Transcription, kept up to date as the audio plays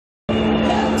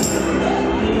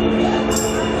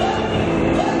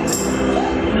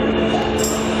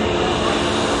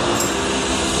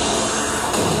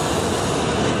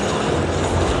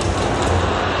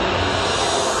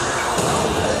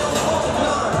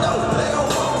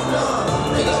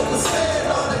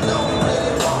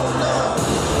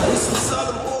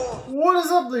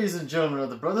ladies and gentlemen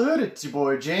of the Brotherhood. It's your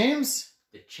boy James.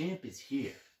 The champ is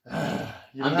here. You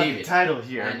don't I'm have David. the title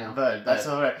here, I know, but that's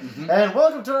alright. Mhm. And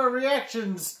welcome to our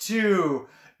reactions to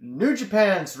New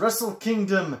Japan's Wrestle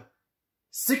Kingdom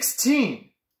 16.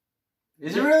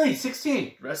 Is it really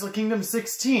 16? Wrestle Kingdom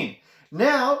 16.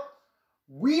 Now,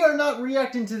 we are not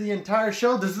reacting to the entire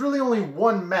show. There's really only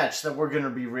one match that we're going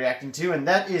to be reacting to, and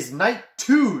that is Night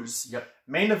 2's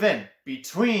main event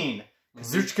between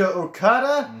Kazuchika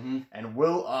Okada and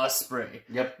Will Ospreay.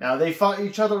 Now, they fought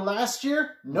each other last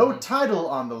year. No title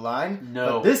on the line.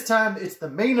 But this time, it's the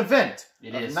main event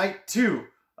of Night 2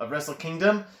 of Wrestle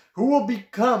Kingdom, who will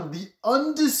become the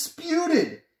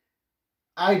undisputed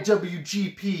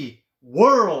IWGP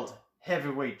World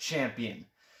Heavyweight Champion.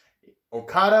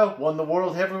 Okada won the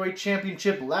World Heavyweight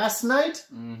Championship last night,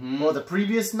 or the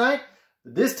previous night.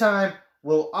 This time,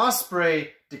 Will Ospreay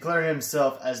declare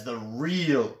himself as the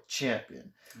real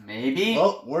champion. Maybe.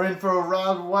 Well, we're in for a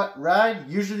ride.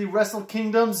 Usually Wrestle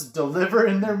Kingdoms deliver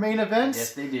in their main events.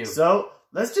 Yes, they do. So,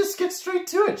 let's just get straight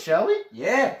to it, shall we?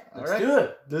 Yeah, let's do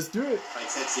it. Let's do it.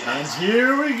 And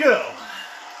here we go.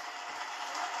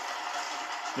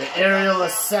 The aerial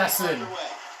assassin.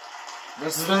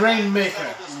 This is the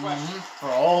Rainmaker for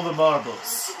all the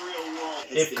marbles.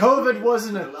 If COVID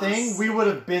wasn't a thing, we would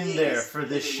have been there for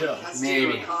this show.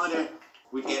 Maybe.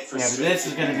 Yeah, but this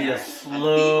is going to be a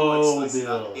slow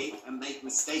build.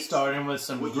 Starting with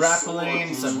some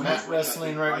grappling, some mat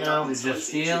wrestling right now. They're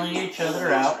just feeling each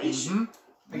other out.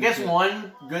 I guess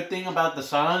one good thing about the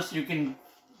silence, you can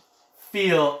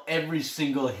feel every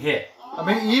single hit. I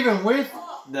mean, even with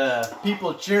the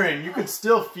people cheering, you could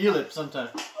still feel it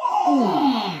sometimes.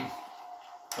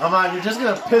 Come on, you're just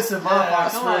going to piss him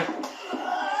off, Ospreay.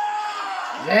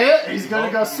 Yeah, he's going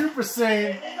to go Super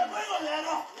Saiyan.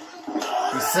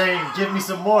 He's saying, give me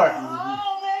some more.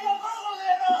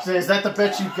 So is that the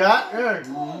bet you got?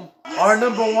 Our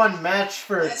 #1 match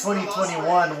for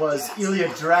 2021 was Ilya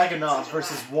Dragunov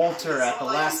versus Walter at the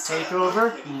last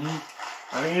takeover.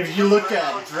 I mean, if you look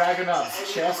at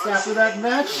Dragunov's chest after that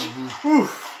match,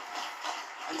 oof,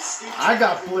 I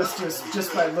got blisters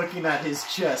just by looking at his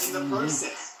chest.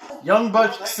 Young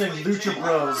Bucks and Lucha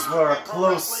Bros were a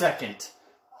close second.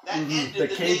 The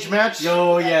cage match?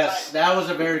 Oh, yes. That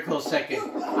was a very close second.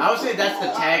 I would say that's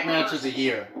the tag match of the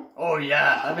year. Oh,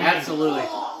 yeah. I mean, absolutely.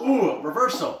 Ooh,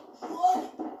 reversal.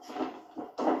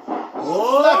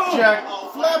 Flapjack.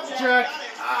 Flapjack.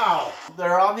 Ow.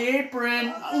 They're on the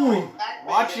apron. Ooh.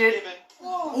 Watch it.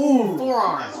 Ooh.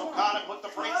 Forearm.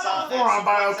 Forearm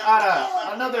by Okada.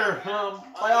 Another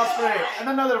by Ospreay. And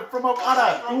another from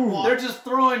Okada. Ooh. They're just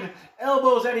throwing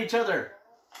elbows at each other.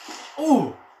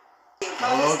 Ooh.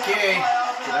 Okay.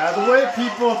 Get out of the way,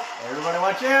 people. Everybody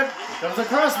watch out. Here comes a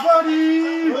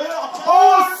crossbody.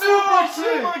 Oh, super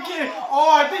kick.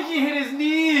 Oh, I think he hit his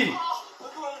knee.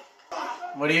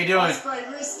 What are you doing?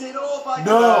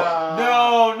 No.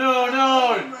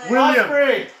 William.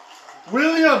 Ospreay.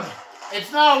 William.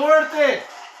 It's not worth it.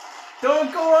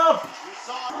 Don't go up.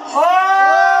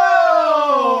 Oh!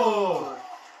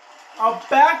 A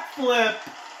backflip.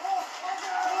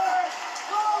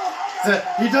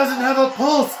 He doesn't have a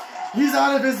pulse. He's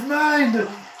out of his mind.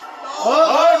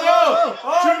 Oh no!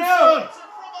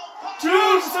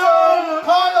 Tombstone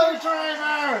pile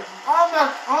driver On the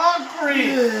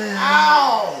concrete.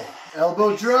 Ow!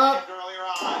 Elbow drop.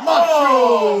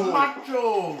 Macho.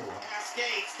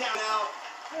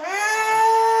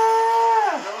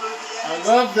 I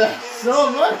love that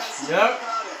so much. Yep.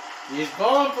 He's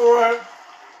going for it.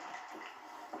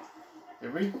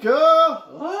 Here we go.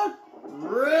 What?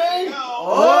 Ring.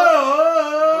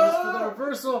 Oh! Goes for the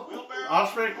reversal.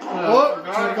 Ospreay.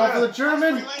 Trying to go for the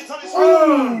German. Ooh!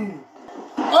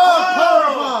 Oh,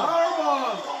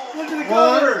 powerbomb! Look at the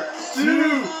cover. 1,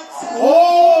 2.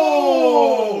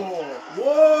 Oh!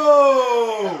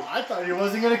 Whoa! I thought he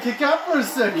wasn't going to kick out for a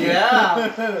second.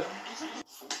 Yeah.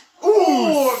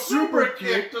 Ooh! Super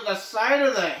kick to the side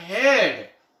of the head.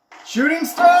 Shooting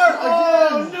star again.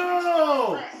 Oh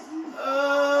no!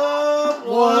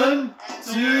 1,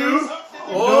 2.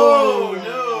 Oh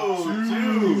no! 2.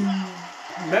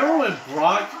 Remember when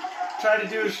Brock tried to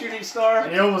do a shooting star?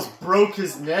 And he almost broke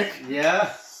his neck.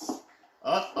 Yeah.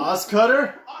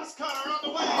 Oscutter.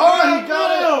 Oh, he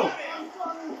got it!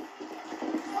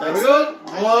 There we go.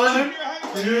 1,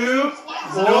 2.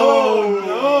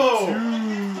 No! 2.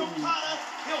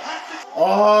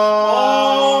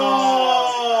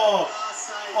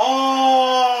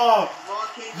 Oh!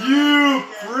 You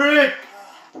prick!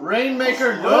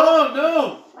 Rainmaker,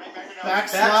 no!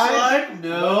 Backslide,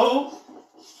 no!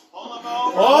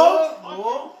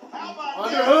 Oh!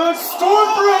 Underhood,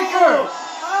 Stormbreaker!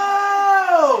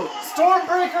 Oh!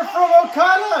 Stormbreaker from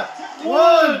Okada.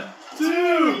 1,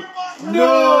 2.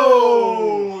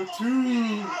 No. 2.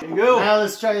 Here you go. Now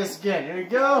let's try this again. Here we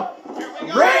go.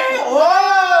 Ray!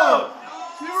 Whoa!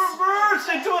 He reversed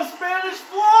into a Spanish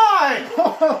fly!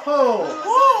 Oh,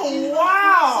 Oh,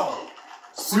 wow!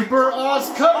 Super Oz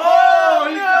cut. Oh,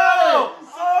 he no! got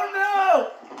Oh, it. no!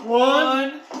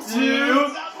 1,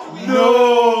 2.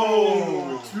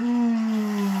 No! 2.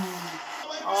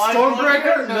 Oh,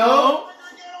 Stormbreaker? No.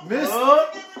 Missed. Oh!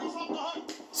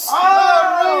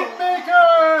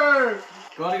 Rainmaker!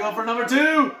 Gonna go for number 2.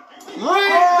 Rainmaker!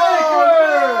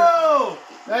 Oh, no!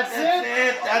 That's That's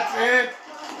it. it. That's it.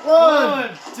 1,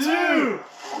 2.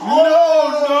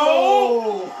 Oh, No.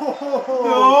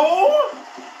 No!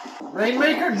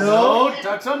 Rainmaker? No.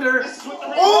 Ducks under.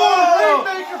 Oh,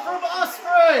 Rainmaker from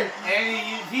Ospreay.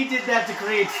 And he did that to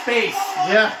create space,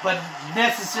 Yeah. but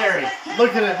necessary.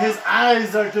 Look at him. His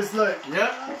eyes are just like.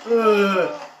 Yep.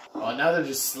 Ugh. Oh, now they're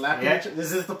just slapping Yeah. each other.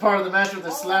 This is the part of the match where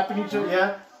they're slapping each other.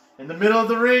 Yeah. In the middle of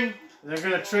the ring, they're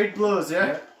gonna trade blows.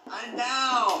 Yeah. And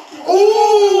now.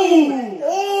 Oh!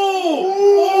 Oh!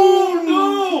 Oh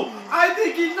no! I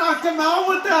think he knocked him out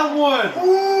with that one.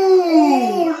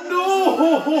 Ooh! Oh no!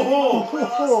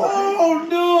 Oh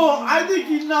no! I think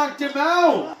he knocked him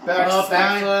out.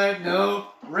 Backside. No.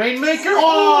 Rainmaker.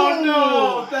 Oh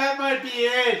no! That might be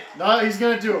it. No, he's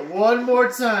gonna do it one more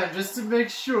time just to make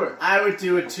sure. I would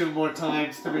do it 2 more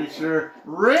times to make sure.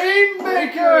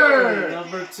 Rainmaker.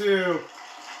 Number 2.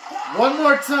 One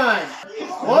more time.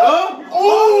 What?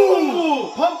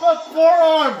 Oh! Pump up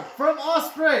forearm from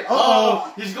Ospreay.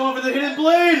 Uh-oh. He's going for the hidden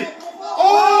blade.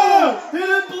 Oh!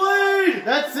 Hidden blade.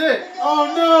 That's it.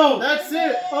 Oh no. That's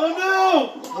it. Oh no.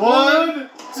 1,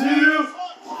 2.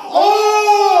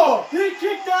 Oh! He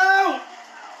kicked out.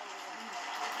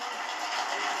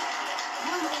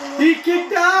 He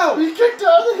kicked out. He kicked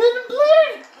out the hidden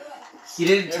blade. He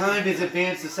didn't time his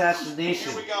advanced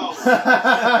assassination. Here we go.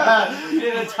 He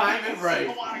didn't time it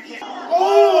right.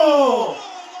 Oh!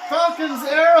 Falcon's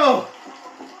arrow.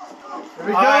 Here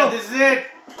we go. Alright, this is it.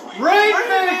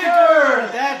 Rainmaker.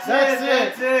 That's That's it.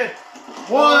 That's it.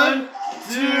 1,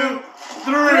 2,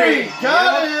 3.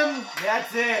 Got Yep. him.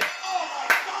 That's it.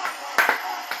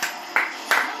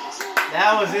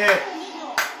 That was it.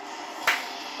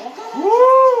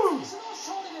 Woo!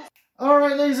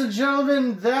 Alright, ladies and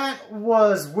gentlemen, that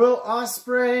was Will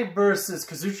Ospreay versus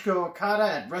Kazuchika Okada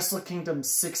at Wrestle Kingdom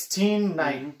 16,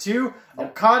 Night 2.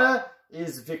 Okada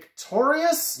is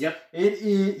victorious. Yep.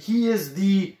 He is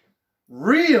the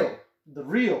real,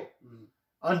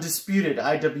 undisputed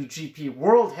IWGP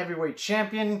World Heavyweight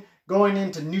Champion going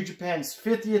into New Japan's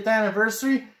 50th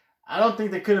anniversary. I don't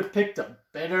think they could have picked a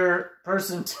better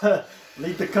person to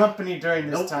lead the company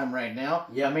during this time right now.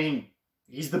 Yeah. I mean,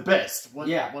 he's the best. What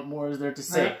more is there to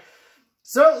say? Yeah.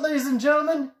 So, ladies and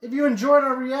gentlemen, if you enjoyed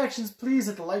our reactions, please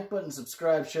hit the like button,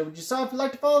 subscribe, share what you saw. If you'd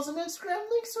like to follow us on Instagram,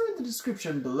 links are in the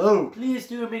description below. Please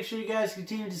do make sure you guys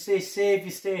continue to stay safe,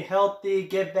 you stay healthy,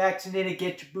 get vaccinated,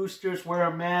 get your boosters, wear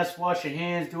a mask, wash your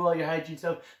hands, do all your hygiene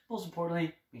stuff. Most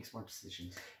importantly, make smart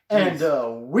decisions. And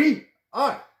we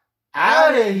are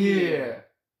Out of here!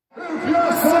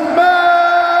 Smash!